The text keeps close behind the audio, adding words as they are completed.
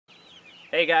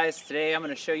Hey guys, today I'm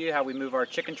going to show you how we move our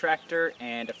chicken tractor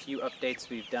and a few updates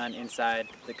we've done inside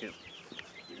the coop.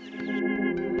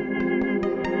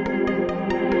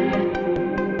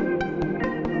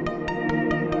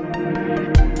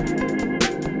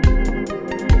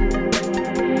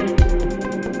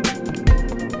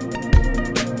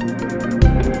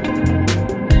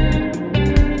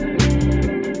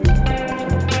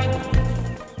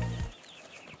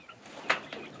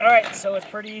 Alright, so it's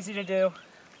pretty easy to do.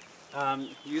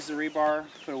 Use the rebar,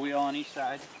 put a wheel on each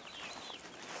side.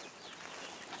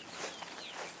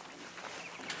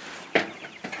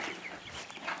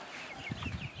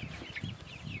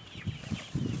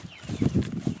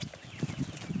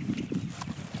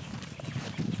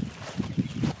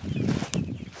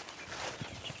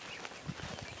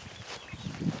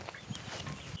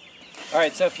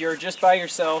 Alright, so if you're just by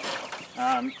yourself,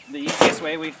 the easiest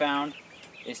way we found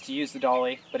is to use the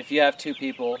dolly, but if you have two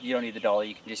people, you don't need the dolly,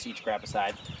 you can just each grab a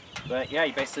side. But yeah,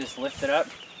 you basically just lift it up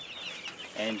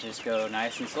and just go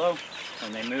nice and slow,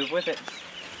 and they move with it.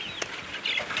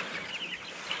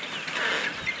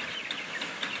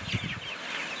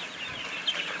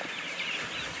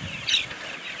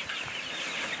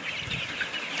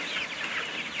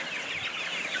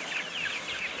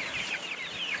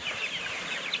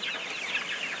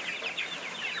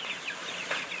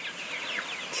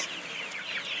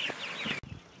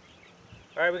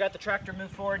 Alright, we got the tractor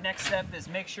moved forward. Next step is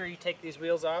make sure you take these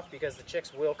wheels off because the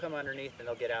chicks will come underneath and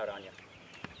they'll get out on you.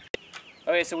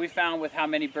 Okay, so we found with how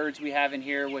many birds we have in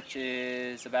here, which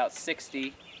is about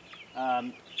 60,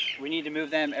 we need to move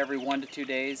them every 1 to 2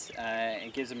 days.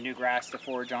 It gives them new grass to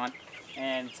forage on.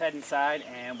 And let's head inside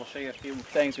and we'll show you a few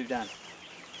things we've done.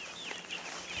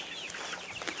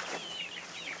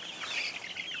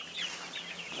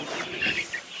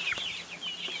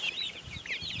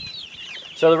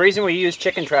 So the reason we use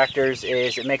chicken tractors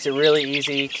is it makes it really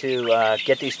easy to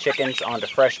get these chickens onto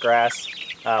fresh grass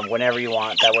whenever you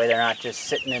want. That way they're not just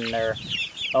sitting in their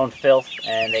own filth,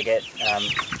 and they get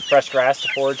fresh grass to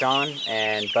forage on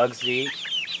and bugs to eat.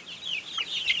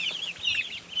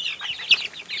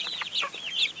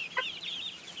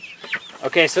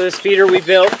 Okay, so this feeder we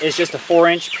built is just a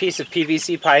 4-inch piece of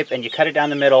PVC pipe, and you cut it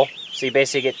down the middle, so you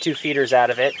basically get 2 feeders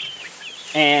out of it.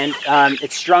 And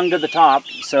it's strung to the top,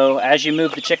 so as you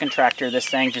move the chicken tractor, this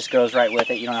thing just goes right with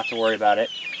it. You don't have to worry about it.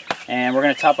 And we're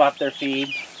going to top off their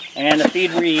feed. And the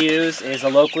feed we use is a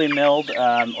locally milled,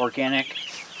 organic,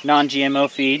 non-GMO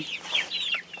feed.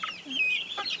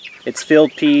 It's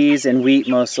filled peas and wheat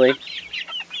mostly.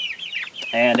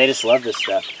 And they just love this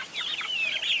stuff.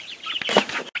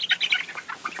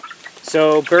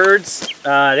 So birds,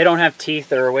 they don't have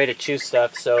teeth or a way to chew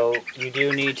stuff, so you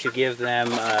do need to give them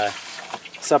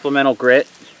supplemental grit,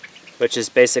 which is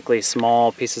basically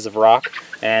small pieces of rock,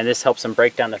 and this helps them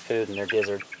break down the food in their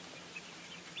gizzard.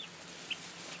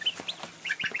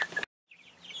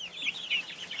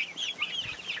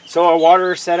 So our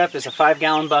water setup is a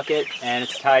 5-gallon bucket, and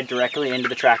it's tied directly into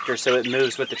the tractor, so it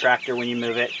moves with the tractor when you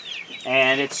move it.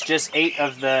 And it's just 8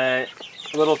 of the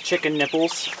little chicken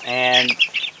nipples, and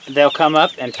they'll come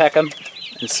up and peck them,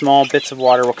 and small bits of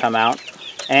water will come out.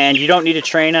 And you don't need to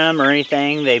train them or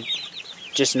anything. They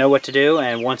just know what to do,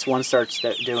 and once one starts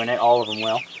doing it, all of them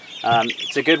will.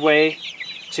 It's a good way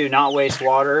to not waste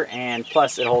water, and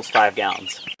plus it holds 5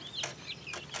 gallons.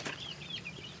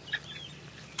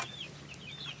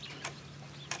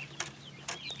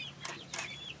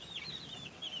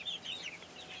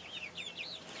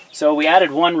 So we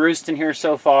added 1 roost in here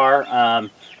so far,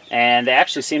 and they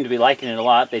actually seem to be liking it a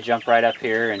lot. They jump right up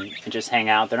here and just hang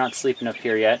out. They're not sleeping up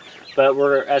here yet, but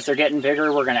as they're getting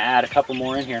bigger, we're going to add a couple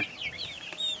more in here.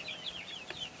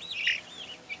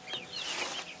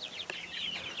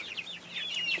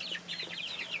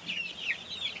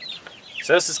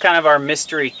 So this is kind of our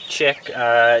mystery chick.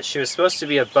 She was supposed to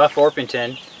be a buff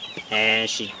Orpington, and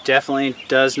she definitely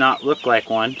does not look like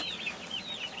one.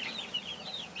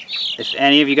 If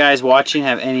any of you guys watching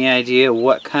have any idea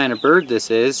what kind of bird this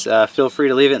is, feel free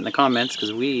to leave it in the comments,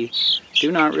 because we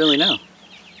do not really know.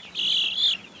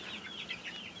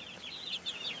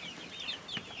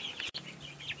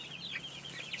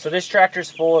 So this tractor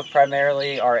is full of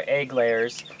primarily our egg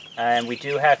layers, and we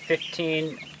do have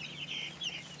 15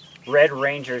 red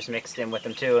rangers mixed in with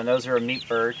them too, and those are a meat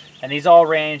bird. And these all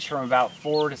range from about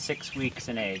 4 to 6 weeks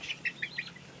in age.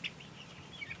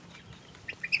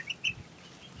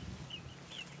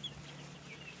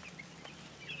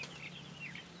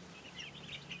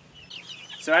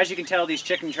 So as you can tell, these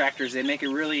chicken tractors, they make it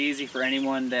really easy for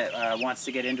anyone that wants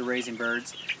to get into raising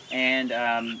birds. And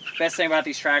best thing about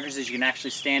these tractors is you can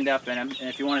actually stand up in them. And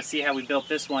if you want to see how we built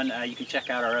this one, you can check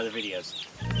out our other videos.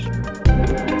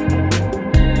 much.